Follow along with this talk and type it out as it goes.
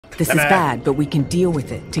This is bad, but we can deal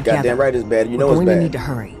with it together. Goddamn right it's bad. You know We're it's going bad. to need to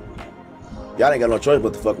hurry. Y'all ain't got no choice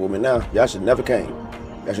but to fuck with me now. Y'all should never came.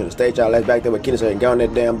 Y'all should have stayed y'all ass back there with Kenny and got on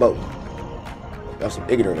that damn boat. Y'all some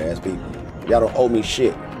ignorant ass people. Y'all don't owe me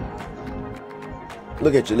shit.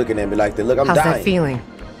 Look at you looking at me like that. Look, I'm How's dying. that feeling?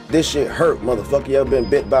 This shit hurt, motherfucker. You ever been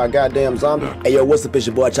bit by a goddamn zombie? Hey, yo, what's up? It's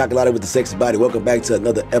your boy Chocolate with the sexy body. Welcome back to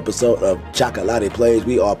another episode of Chocolate Plays.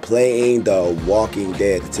 We are playing The Walking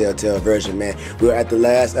Dead, the Telltale version, man. We're at the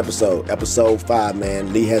last episode, episode 5,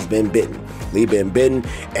 man. Lee has been bitten. Lee been bitten,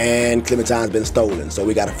 and Clementine's been stolen. So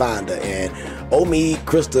we gotta find her. And me,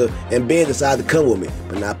 Krista, and Ben decided to come with me,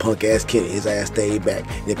 but not punk ass Kenny. His ass stayed back.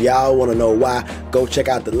 And if y'all want to know why, go check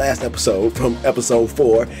out the last episode from episode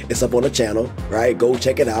 4. It's up on the channel, right? Go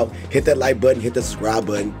check it out. Hit that like button, hit that subscribe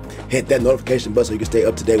button, hit that notification button so you can stay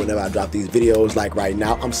up to date whenever I drop these videos. Like right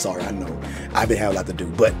now, I'm sorry, I know I've been having a lot to do,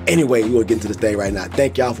 but anyway, we're gonna get into this thing right now.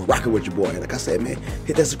 Thank y'all for rocking with your boy. And like I said, man,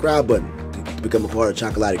 hit that subscribe button to become a part of the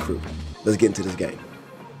Chocolate crew. Let's get into this game.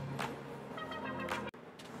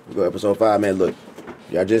 We go episode 5, man. Look,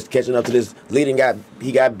 y'all just catching up to this. Lee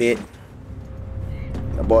got bit.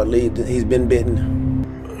 I bought Lee. He's been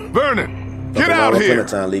bitten. Vernon, get out here.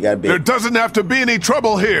 Lee got bit. There doesn't have to be any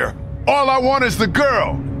trouble here. All I want is the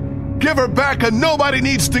girl. Give her back and nobody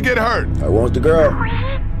needs to get hurt. I want the girl.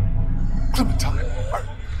 Clementine,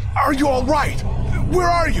 are you all right? Where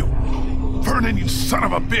are you? Vernon, you son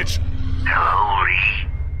of a bitch. Hello, Lee.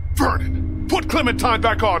 Vernon, put Clementine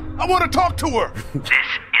back on. I want to talk to her. This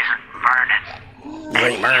isn't Vernon. You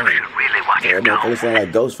ain't Vernon. You should really watch your They tone. sound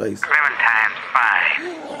like Ghostface. Clementine's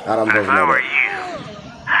fine. I don't But know if I were that. you,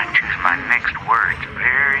 I'd choose my next words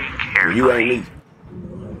very carefully. You ain't me.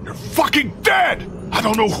 You're fucking dead. I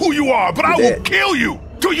don't know who you are, but I will dead. kill you.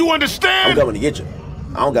 Do you understand? I'm coming to get you.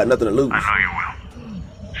 I don't got nothing to lose. I know you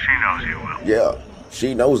will. She knows you will. Yeah,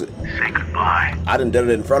 she knows it. Say goodbye. I done done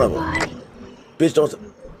it in front of her. Bitch, don't.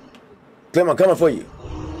 Clem, I'm coming for you.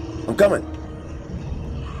 I'm coming.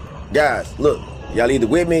 Guys, look. Y'all either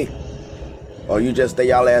with me or you just stay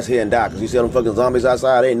y'all ass here and die. Because you see them fucking zombies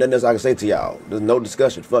outside. Ain't nothing else I can say to y'all. There's no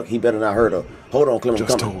discussion. Fuck, he better not hurt her. Hold on, Clem, I'm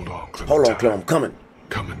Just coming. hold on, Clementine. Hold on, Clem, I'm coming.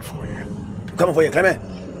 Coming for you. I'm coming for you, Clement.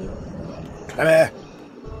 Clement.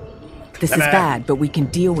 This is bad, but we can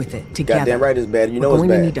deal with it together. Goddamn right it's bad. You know We're it's going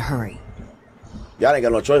bad. to need to hurry. Y'all ain't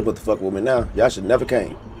got no choice but to fuck with me now. Y'all should never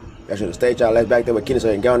came. Y'all should have stayed y'all ass back there with Kenny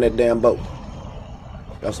and got on that damn boat.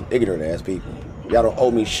 Y'all some ignorant ass people. Y'all don't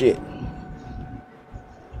owe me shit.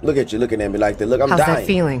 Look at you looking at me like that. Look, I'm How's dying. that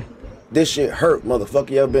feeling? This shit hurt, motherfucker.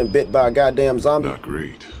 You ever been bit by a goddamn zombie? Not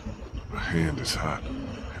great. My hand is hot,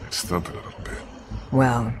 and it's thumping a little bit.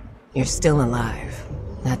 Well, you're still alive.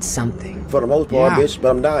 That's something. For the most part, Yeah. bitch, but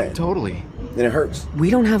I'm dying. Totally. And it hurts. We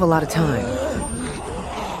don't have a lot of time.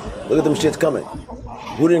 Look at them shits coming.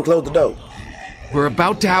 Who didn't close the door? We're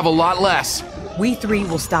about to have a lot less. We 3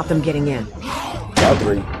 will stop them getting in. Y'all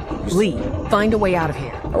 3. Lee, find a way out of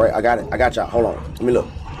here. All right, I got it. I got y'all. Hold on. Let me look.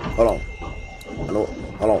 Hold on. I know.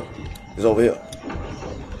 Hold on. It's over here.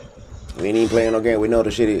 We ain't even playing no game. We know what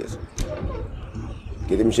the shit is.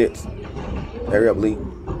 Get them shits. Hurry up, Lee.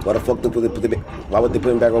 Why the fuck they put it? Why would they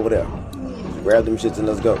put him back over there? Grab them shits and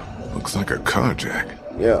let's go. Looks like a car jack.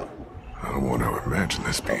 Yeah, I don't want to imagine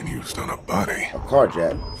this being used on a body. a car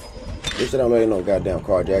jack. This shit don't really no goddamn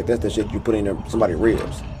car jack. That's the shit you put in somebody's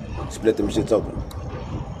ribs. Split them shits open.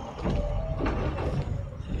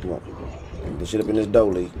 Come on. Get this shit up in this dough,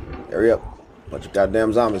 Lee. Hurry up. Bunch of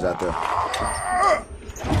goddamn zombies out there.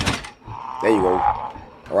 There you go.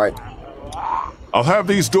 All right. I'll have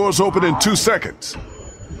these doors open in 2 seconds.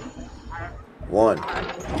 1,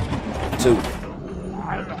 2,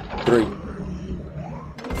 3,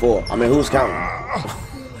 4. I mean, who's counting?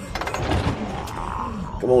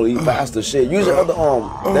 Come on, Lee, faster shit. Use your other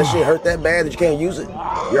arm. That shit hurt that bad that you can't use it.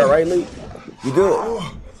 You alright, Lee? You good?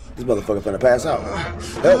 This motherfucker finna pass out.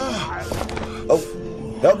 Help.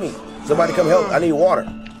 Oh, help me. Somebody come help. I need water.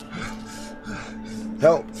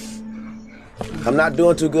 Help. I'm not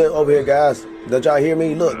doing too good over here, guys. Don't y'all hear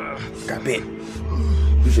me? Look, got bit.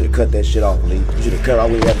 You should have cut that shit off, Lee. You should have cut it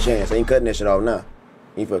off when you had a chance. I ain't cutting that shit off now.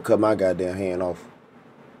 You ain't finna cut my goddamn hand off.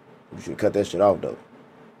 You should have cut that shit off, though.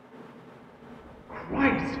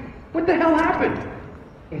 Christ! What the hell happened?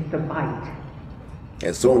 It's the bite.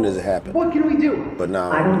 As soon as it happened. What can we do? But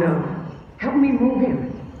now, I don't know. Help me move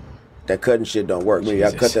him. that cutting shit don't work. Maybe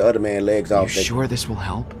I cut the other man's legs Are off. you sure this will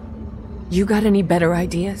help? You got any better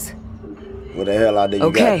ideas? What the hell out there you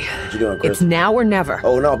Okay. got? What you doing, Chris? It's now or never.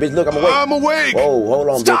 Oh, no, bitch, look, I'm awake. I'm awake! Whoa, hold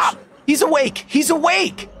on, Stop! bitch. He's awake! He's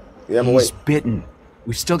awake! Yeah, I'm He's awake. bitten.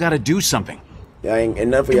 We've still got to do something. Yeah, ain't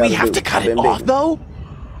enough for Do y'all we have do. to cut I've it been off, bitten. though?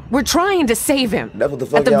 We're trying to save him. That's what the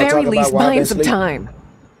fuck At the y'all very talking least, about while I've buy him been some asleep? time.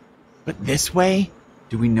 But this way?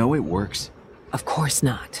 Do we know it works? Of course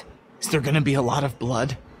not. Is there gonna be a lot of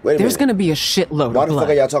blood? Wait a There's minute. gonna be a shitload Why of the fuck are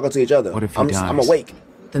blood. y'all talking to each other? What if he I'm dies? awake.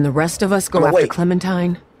 Then the rest of us go I'm after awake.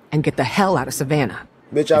 Clementine and get the hell out of Savannah.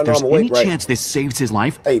 Bitch, y'all If know there's I'm awake, any right? chance this saves his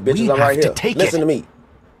life, Hey, we bitches, I'm have right to here. take Listen it. to me.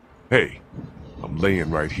 Hey, I'm laying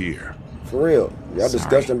right here. For real. Y'all Sorry.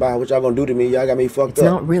 disgusting about what y'all gonna do to me. Y'all got me fucked It's up.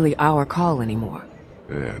 not really our call anymore.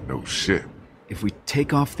 Yeah, no shit. If we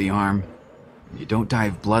take off the arm, you don't die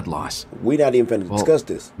of blood loss. We not even finna Well, discuss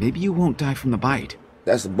this. Maybe you won't die from the bite.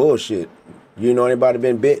 That's some bullshit. You know anybody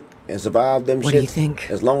been bit and survived them What shits? do you think?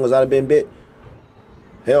 As long as I've been bit?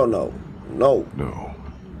 Hell no. No. No.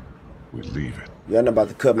 We leave it. Y'all not about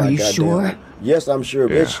to cut my you goddamn... sure? Yes, I'm sure,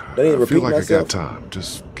 Yeah, bitch. Don't even I feel repeat like myself. I got time.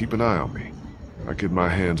 Just keep an eye on me. I get my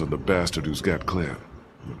hands on the bastard who's got Clem.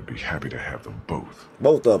 I'm gonna be happy to have them both.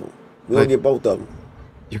 Both of them. We're gonna But- get both of them.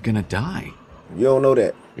 You're gonna die. You don't know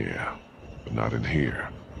that. Yeah, but not in here.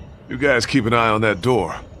 You guys keep an eye on that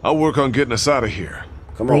door. I'll work on getting us out of here.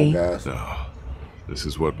 Come Lee? on, guys. No, this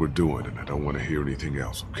is what we're doing, and I don't want to hear anything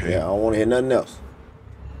else, okay? Yeah, I don't want to hear nothing else.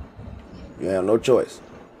 You have no choice.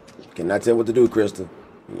 Cannot tell what to do, Krista.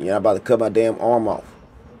 You're not about to cut my damn arm off.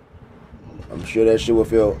 I'm sure that shit will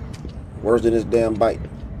feel worse than this damn bite.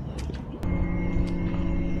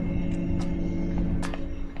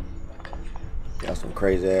 Got some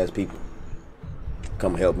crazy ass people.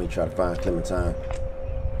 Come help me try to find Clementine.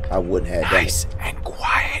 I wouldn't have done it. Nice and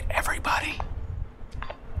quiet, everybody.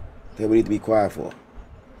 Then we need to be quiet for.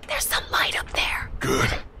 There's some light up there. Good.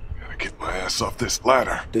 Gotta get my ass off this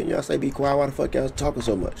ladder. Didn't y'all say be quiet? Why the fuck y'all talking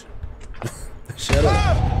so much? Shut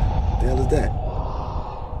up. What the hell is that?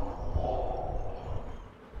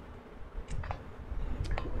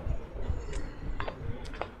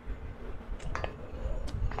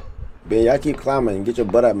 Ben, y'all keep climbing and get your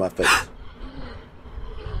butt out of my face.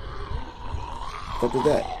 What is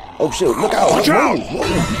that? Oh shit, look out! Watch out!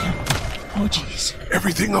 Oh, jeez.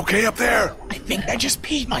 Everything okay up there? I think I just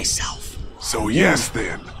peed myself. So yes,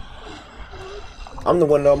 then. I'm the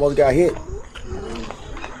one that almost got hit.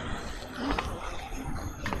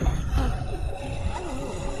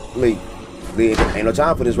 Lee, ain't no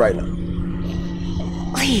time for this right now.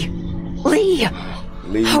 Lee! Lee!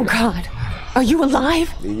 Lee, Oh, God. Are you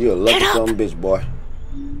alive? Lee, you a lucky Get up. son of a bitch, boy.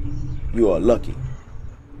 You are lucky.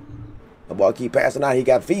 The boy keep passing out, he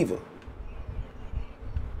got fever.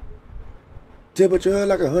 Temperature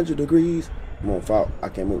like 100 degrees. Come on, Falk. I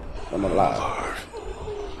can't move. I'm alive.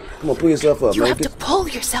 Come on, pull yourself up, You man. have to pull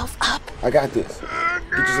yourself up. I got this.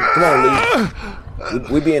 Get yourself, come on,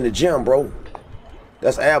 Lee. We be in the gym, bro.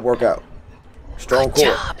 That's an ab workout. Strong Good core.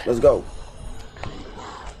 job. Let's go.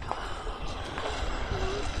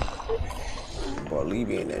 Boy, Lee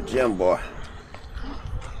be in that gym, boy.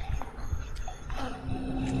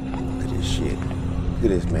 Look at this shit. Look at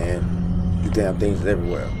this, man. These damn things is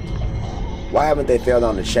everywhere. Why haven't they fell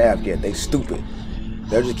down the shaft yet? They stupid.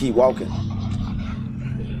 They'll just keep walking.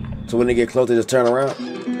 So when they get close, they just turn around.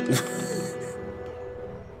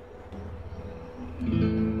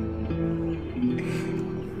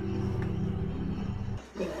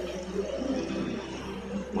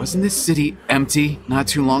 Wasn't this city empty not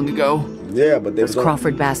too long ago? Yeah, but they Those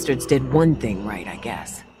Crawford bastards did one thing right, I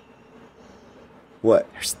guess.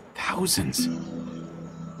 What? There's thousands.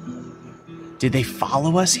 Did they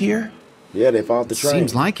follow us here? Yeah, they fought the train.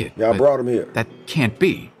 Seems like it. Y'all but brought them here. That can't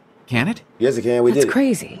be, can it? Yes, it can. We That's did it.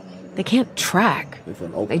 crazy. They can't track. We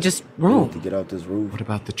finna open They just it. We need roam. to get off this roof. What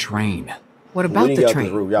about the train? What We about need to the get off train?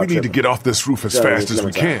 this roof. Y'all We need to tripping. get off this roof as Tell me fast as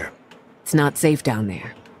we Clementine. can. It's not safe down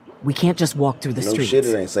there. We can't just walk through the No streets. shit,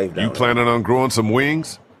 it ain't safe down You there. planning on growing some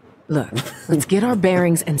wings? Look, let's get our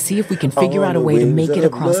bearings and see if we can figure On out a the way to wings make it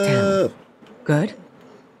of across town. love. Good?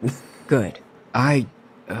 Good. I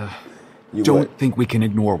You don't what? think we can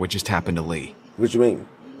ignore what just happened to Lee. What you mean?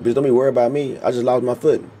 Bitch, don't be worried about me. I just lost my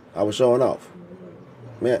foot. I was showing off.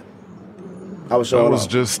 Man, I was I showing was off.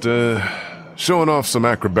 just showing off some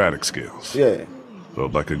acrobatic skills. Yeah,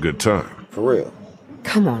 Felt like a good time. for real.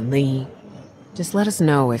 Come on, Lee. Just let us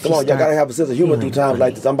know if Come you on, y'all start gotta have a sense of humor through feeling times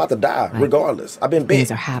like funny. this. I'm about to die, regardless. I've been bit.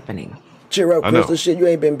 Things are happening. Cheer up, I know. Crystal. Shit, you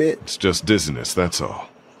ain't been bit. It's just dizziness, that's all.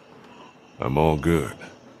 I'm all good.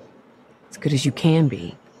 As good as you can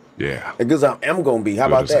be. Yeah, As good as I am gonna be. How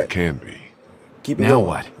good about as I that? can be. Keep it Now going.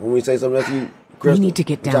 what? When we say something to you, Crystal, need to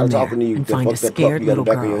get we down try talking there to you, and then find fuck a that pup scared you got in the little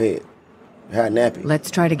back of your girl. head. Had nappy. Let's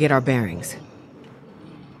try to get our bearings.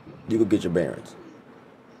 You go get your bearings.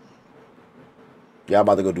 Y'all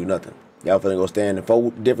about to go do nothing. Y'all finna go stand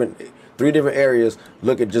in three different areas,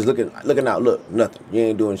 looking out. Look, nothing. You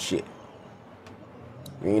ain't doing shit.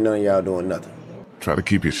 You ain't none of y'all doing nothing. Try to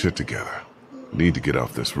keep your shit together. Need to get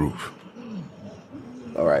off this roof.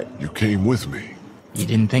 All right. You came with me. You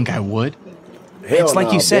didn't think I would? Hell It's like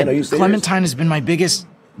no, you said, Ben, are you serious? Clementine has been my biggest,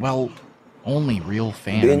 well, only real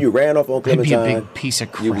fan. Then you ran off on I'd Clementine. be a big piece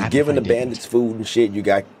of crap. You was giving the if I didn't. bandits food and shit. You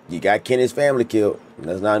got Kenny's family killed.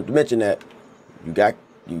 Let's not mention that. You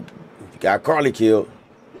got Carly killed.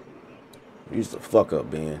 You used to fuck up,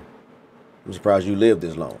 Ben. I'm surprised you lived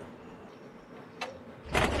this long.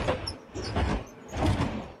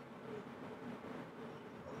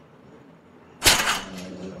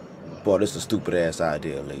 Boy, this is a stupid ass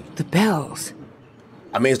idea, Lee. The bells.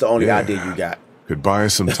 I mean, it's the only Yeah. idea you got. Could buy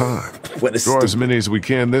us some time. What is Draw as stupid? many as we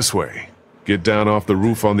can this way. Get down off the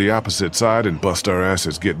roof on the opposite side and bust our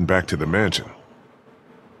asses getting back to the mansion.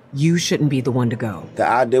 You shouldn't be the one to go. The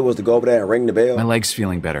idea was to go over there and ring the bell. My leg's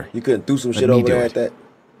feeling better. You couldn't do some Let shit me over do there it. at that.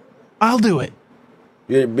 I'll do it.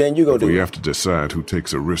 Yeah, Ben, you go do We it. have to decide who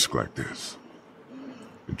takes a risk like this.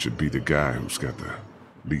 It should be the guy who's got the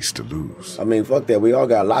least to lose. I mean, fuck that. We all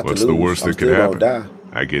got a lot What's to lose. the worst I'm that could still happen? gonna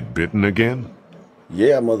die. I get bitten again?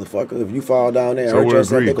 Yeah, motherfucker. If you fall down there and So hurt we're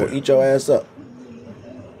yourself, they agreed gonna then. eat your ass up.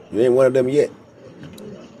 You ain't one of them yet.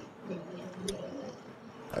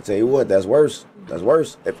 I tell you what, that's worse. That's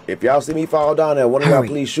worse. If y'all see me fall down there, one of y'all Hurry.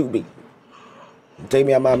 please shoot me. Take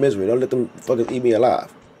me out of my misery. Don't let them fuckers eat me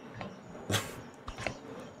alive.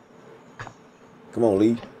 Come on, Lee.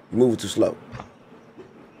 You moving too slow.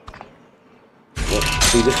 Well,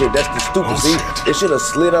 see, this shit, that's the stupid. See, it should have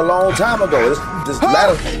slid a long time ago. This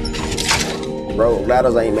ladder. Bro,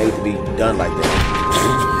 ladders ain't made to be done like that.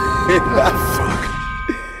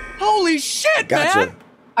 Holy shit, Gotcha. man!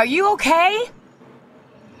 Are you okay?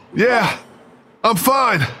 Yeah, I'm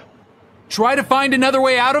fine. Try to find another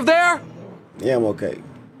way out of there? Yeah, I'm okay.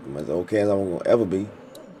 I'm as okay as I'm gonna ever be.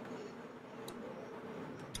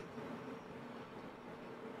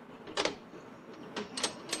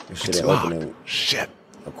 This shit It's ain't locked. opening. Shit.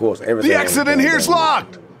 Of course, everything. The on this exit in damn here's game-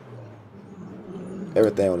 locked.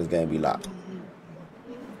 Everything on this game be locked.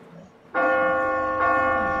 Come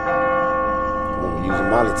on, we're using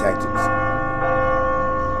Molly tactics.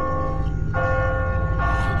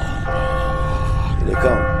 Here they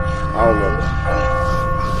come. All over.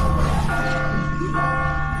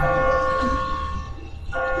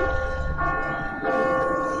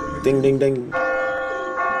 Ding, ding, ding.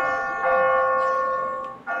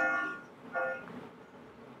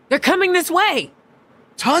 They're coming this way.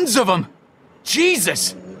 Tons of them!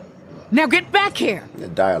 Jesus! Now get back here. The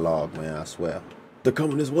dialogue, man, I swear. They're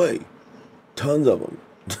coming this way. Tons of them.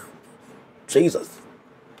 Jesus.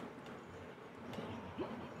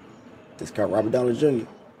 Discount Robert Downey Jr.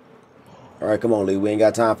 All right, come on, Lee. We ain't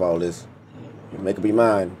got time for all this. Make it be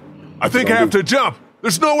mine. I think I have to jump.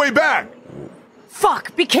 There's no way back.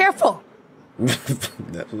 Fuck, be careful.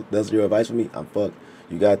 That's your advice for me? I'm fucked.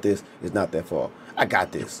 You got this. It's not that far. I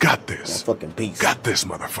got this. Got this. I'm fucking peace. Got this,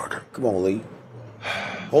 motherfucker. Come on, Lee.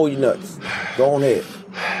 Hold your nuts. Go on ahead.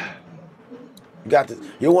 You got this.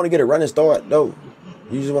 You don't want to get a running start, no.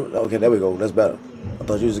 You just want to. Okay, there we go. That's better. I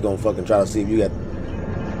thought you was just going to fucking try to see if you got.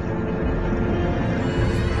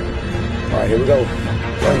 All right, here we go.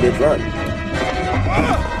 Run, bitch, run.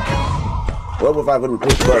 What if I wouldn't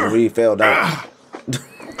push the button when he fell down?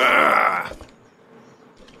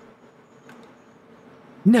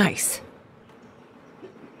 Nice.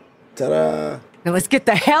 Ta-da. Now let's get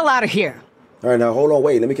the hell out of here. All right, now hold on,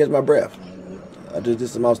 wait. Let me catch my breath. I just did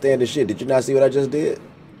some outstanding shit. Did you not see what I just did?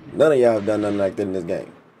 None of y'all have done nothing like that in this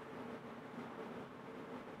game.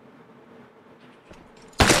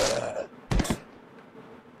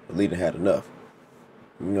 The leader had enough.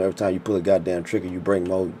 You know, every time you pull a goddamn trigger, you bring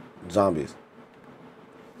more zombies.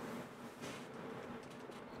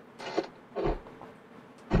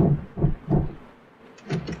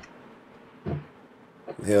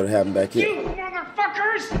 The hell happened back here? You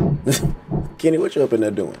motherfuckers! Kenny, what you up in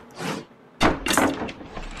there doing?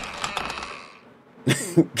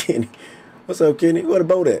 Kenny, what's up, Kenny? Where the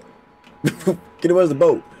boat at? Kenny, where's the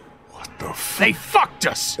boat? What the fuck? They fucked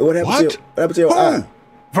us! What happened What? to what happened to your eye?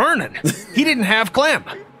 Vernon! He didn't have Clem.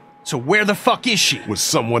 So where the fuck is she? With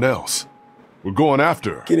someone else. We're going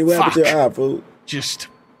after her. Kenny, what happened to Fuck. your eye, fool? Just...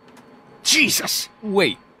 Jesus!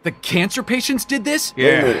 Wait, the cancer patients did this? Wait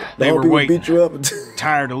a minute. Yeah, The they whole were people waiting. beat you up.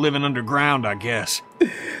 Tired of living underground, I guess. They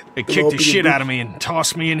whole kicked the people shit beat- out of me and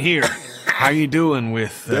tossed me in here. How you doing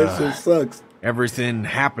with That shit sucks. everything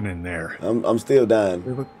happening there? I'm still dying.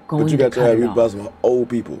 We were going But you to got cut to have it you off, about some old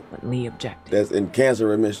people but Lee objected. that's in cancer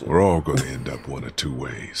remission. We're all going to end up one of two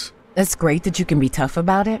ways. That's great that you can be tough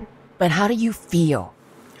about it, but how do you feel?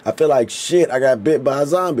 I feel like shit. I got bit by a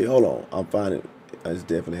zombie. Hold on. I'm finding. It's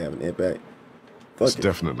definitely having an impact. Fuck It's it.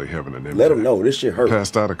 definitely having an impact. Let them know this shit hurt.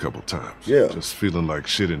 Passed out a couple times. Yeah. Just feeling like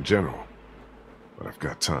shit in general. but I've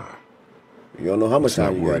got time. You don't know how much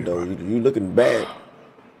time you got, though. You looking bad.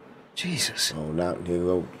 Jesus. Oh, now here we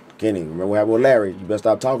go. Kenny, remember what happened with Larry? You better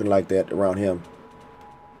stop talking like that around him.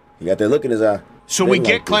 He got that look in his eye. So we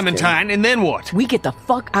get Clementine, and then what? We get the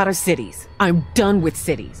fuck out of cities. I'm done with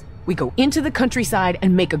cities. We go into the countryside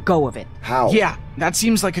and make a go of it. How? Yeah, that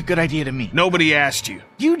seems like a good idea to me. Nobody asked you.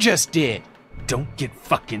 You just did. Don't get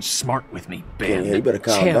fucking smart with me, Ben. Yeah, you better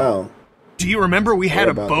calm Chill. down. Do you remember we had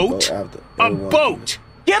a Worry about the boat? boat after. A Everyone- boat!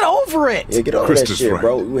 Get over it! Yeah, get over Chris that is shit, right.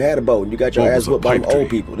 bro. We had a boat, and you got your Boat ass was a whipped by them pipe old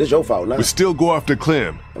dream. people. This your fault now. We still go after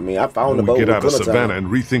Clem. I mean, I found the When boat we get with out of Clementine. Savannah and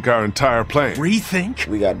rethink our entire plan. Rethink?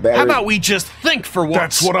 We got batteries. How about we just think for once?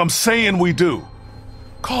 That's what I'm saying we do.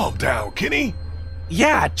 Calm down, Kenny.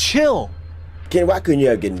 Yeah, chill. Kenny, why couldn't you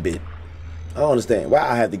have gotten bit? I don't understand. Why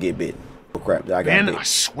I have to get bitten? Oh, crap, I got Ben, I bit.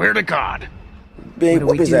 swear to God. Ben, What do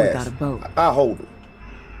whoop we his do ass. without a boat? I'll hold him.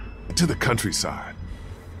 To the countryside.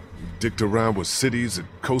 Dicked around with cities and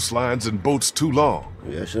coastlines and boats too long.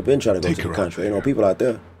 Yeah, I should have been trying to go Take to the her out country. Ain't no there. people out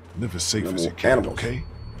there. Live as safe No as you more can, animals. okay?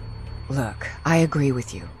 Look, I agree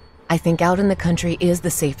with you. I think out in the country is the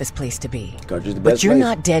safest place to be. Country's the But best you're place.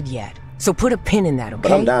 not dead yet. So put a pin in that, okay?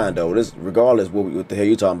 But I'm dying, though. This, regardless what the hell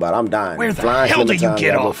you talking about, I'm dying. Where the Flying hell do you Clementine,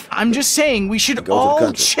 get gotta go- off? I'm just saying we should Go to the all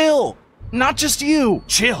country. chill. Not just you.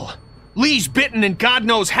 Chill. Lee's bitten and God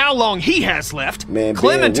knows how long he has left. Man, Ben,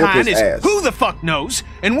 Clementine whoop his is ass. who the fuck knows,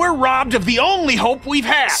 and we're robbed of the only hope we've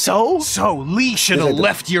had. So? So Lee should This have ain't the-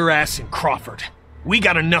 left your ass in Crawford. We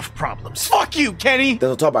got enough problems. Fuck you, Kenny. That's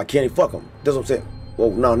what I'm talking about, Kenny. Fuck him. That's what I'm saying. Whoa,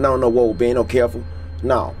 no, whoa, Ben, no, careful.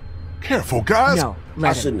 No, Careful, guys. No, I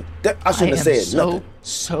let him. shouldn't have said nothing.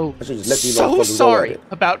 I should just let these so motherfuckers go at sorry it.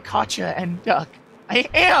 about Katja and Duck. I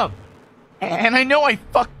am. And I know I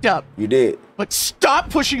fucked up. You did. But stop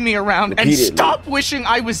pushing me around and Repeatedly. stop wishing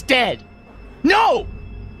I was dead. No!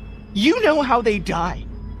 You know how they died.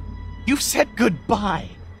 You've said goodbye.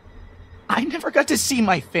 I never got to see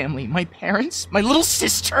my family, my parents, my little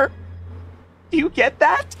sister. Do you get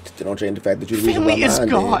that? Still don't change the fact that you're the reason Family why is mine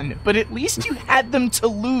gone, dead. but at least you had them to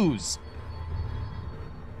lose.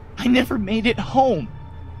 I never made it home.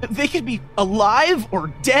 They could be alive or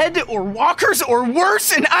dead or walkers or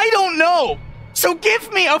worse, and I don't know. So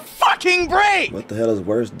give me a fucking break! What the hell is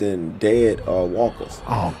worse than dead or walkers?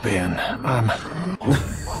 Oh, Ben,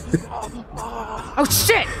 Oh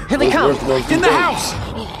shit! Here they What's come! worse than those in the two house.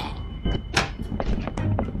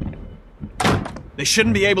 They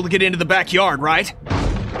shouldn't be able to get into the backyard, right?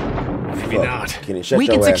 Maybe Fuck. not. Kenny, shut We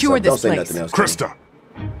your can ass secure up. this Don't say place. nothing else. Kenny. Krista,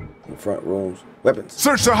 In front rooms. Weapons.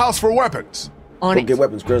 search the house for weapons. On Go it. get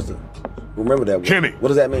weapons, Krista. Remember that. Kenny. What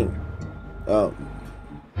does that mean? Go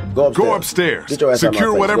upstairs. Go upstairs. Get your ass out of my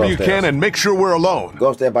Secure face. whatever Go you upstairs. can and make sure we're alone. Go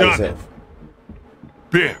upstairs by Done. yourself.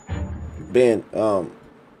 Ben, Ben,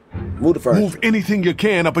 move the furniture. move anything you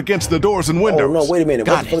can up against the doors and Oh windows. no, wait a minute.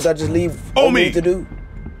 Got What the fuck it. did I just leave Oh, on me me. to do?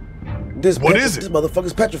 This What is it? This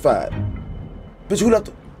motherfucker's petrified. Bitch, who left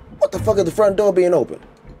what the fuck is the front door being open?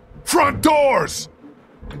 Front doors!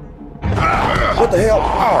 What the hell?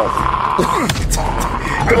 Oh.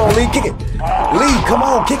 Come on, Lee, kick it. Lee, come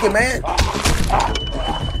on, kick it, man.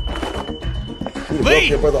 Lee,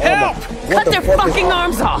 help! Cut their fucking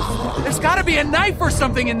arms off! There's gotta be a knife or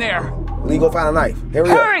something in there. Lee, go find a knife.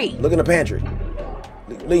 Hurry! Up. Look in the pantry.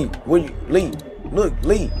 Lee, where you? Lee, look,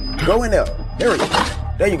 Lee, go in there. Hurry.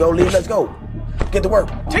 There you go, Lee. Let's go. Get to work.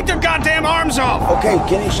 Take their goddamn arms off! Okay,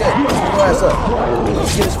 Kenny, shit. Get your ass up.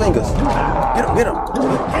 Let's get his fingers. Get him.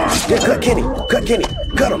 Yeah, cut Kenny. Cut Kenny.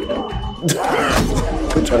 Cut him.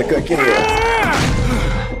 We're trying to cut Kenny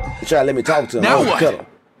off. You try to let me talk to him. Now I want to what? cut him.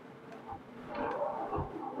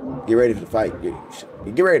 Get ready for the fight. Get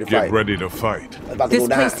ready to fight. Get ready to fight. It's about to This go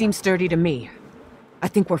down. place seems sturdy to me. I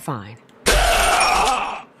think we're fine.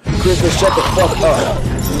 Christmas, shut the fuck up.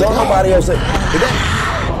 Don't nobody else say.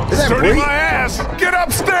 Is that Dirty Bree? my ass! Get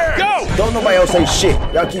upstairs! Go! Don't nobody else say shit.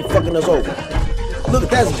 Y'all keep fucking us over. Look,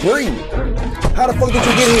 that's Bree. How the fuck did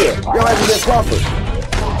you get here? Your ass is in Crawford.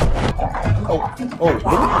 Hit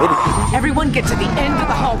it. Everyone get to the end of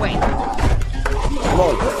the hallway. Come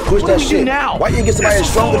on, push that do we do shit. now? Why you didn't get somebody that's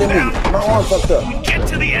stronger than me? My arm fucked up. Get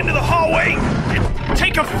to the end of the hallway and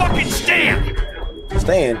take a fucking stand!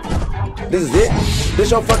 Stand. This is it?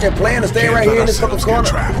 This your fucking plan to stand right here in this fucking corner?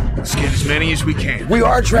 Let's get as many as we can. We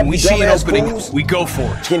are trapped, When we you see an dumbass opening, fools. we go for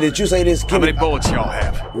it. Ken, did you say this? How Ken, many bullets y'all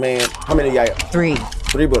have? Man, how many y'all got? 3.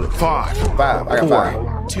 3 bullets. 5. 5. I got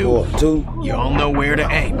 5. 2. 2. Y'all know where to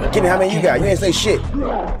aim. Kenny, how many you got? You ain't say shit. I'm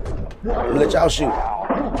gonna let y'all shoot.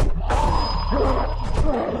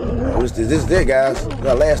 This is it, guys. We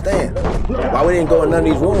got last stand. Why we didn't go in none of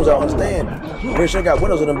these rooms, I don't understand. I'm pretty sure I got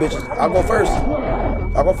windows in them bitches. I'll go first.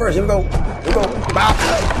 Here we go. Here we go. Bow.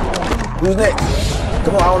 Who's next?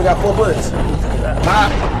 Come on, I only got 4 bullets.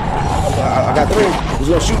 Bob. I got 3. Who's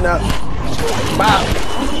gonna shoot now? Bob.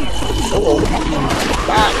 Uh-oh.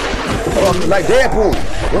 Bob. Oh, like Deadpool.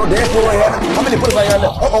 Well, Deadpool ain't had it. How many bullets I got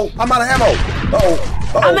left? Uh-oh, I'm out of ammo. Uh-oh.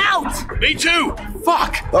 I'm out! Me too!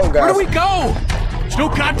 Fuck! Oh, Where guys. do we go? There's no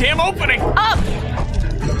goddamn opening! Up!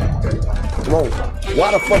 Come on.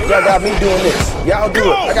 Why the fuck y'all got me doing this? Y'all do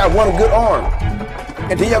it. I got one good arm.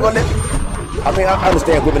 And then y'all gonna let me... I mean, I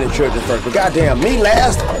understand women in church at first, but goddamn, me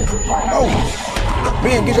last? Oh.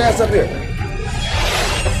 Ben, get your ass up here.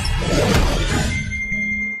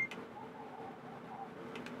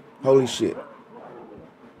 Holy shit.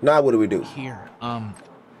 Now what do we do? Here, I'm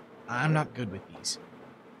not good with these.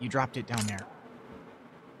 You dropped it down there.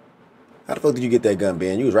 How the fuck did you get that gun,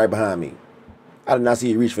 Ben? You was right behind me. I did not see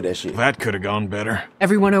you reach for that shit. That could have gone better.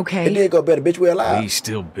 Everyone It okay? did go better, bitch. We're alive. He's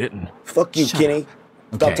still bitten. Fuck you, Kenny.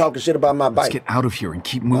 Stop Okay. talking shit about my Let's bite. get out of here and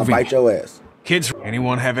keep I'll moving. bite your ass. Kids,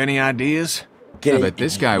 anyone have any ideas? Kenny, I bet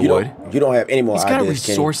this guy you would. You don't have any more He's got a ideas,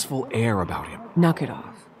 Kenny. resourceful air about him. Knock it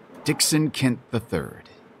off. Dixon Kent III.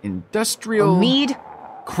 Industrial... Mead?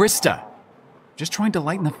 Krista. Just trying to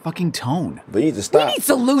lighten the fucking tone. But you need to We stop. need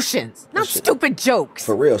solutions, not stupid jokes.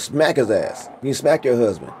 For real, smack his ass. You smack your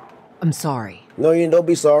husband. I'm sorry. No, you don't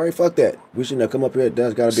be sorry. Fuck that. We shouldn't have come up here.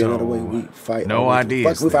 There's got to be another way. We fight. no our way through-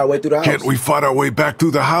 ideas Fuck, we fight our way through the house. Can't we fight our way back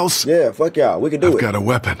through the house? Yeah, fuck y'all. We can do I've it. got a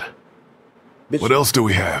weapon. Bitch, What else do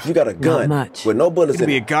we have? You got a gun much. with no bullets It'd in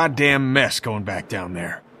be a it. goddamn mess going back down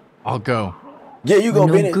there. I'll go. Yeah, you go,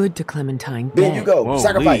 no Ben. good to Clementine. Ben, you go. Whoa,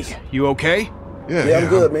 Sacrifice. Lee, you okay? Yeah, I'm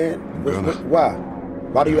good, man. gonna- Why?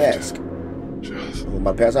 Why do you ask? Just... I'm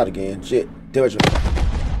about to pass out again. Shit. Tell you.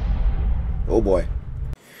 Oh boy.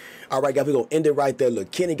 All right, guys, we're going to end it right there.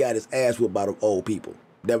 Look, Kenny got his ass whipped by them old people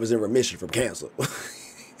that was in remission from cancer.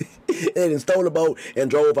 And then stole the boat and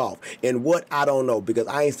drove off. And what? I don't know, because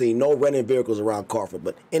I ain't seen no running vehicles around Carford.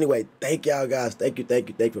 But anyway, thank y'all guys. Thank you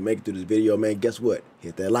for making it through this video, man. Guess what?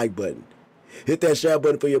 Hit that like button. Hit that share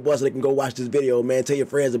button for your boy so they can go watch this video, man. Tell your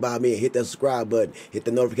friends about me and hit that subscribe button. Hit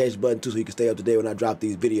the notification button too so you can stay up to date when I drop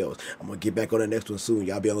these videos. I'm going to get back on the next one soon.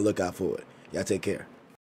 Y'all be on the lookout for it. Y'all take care.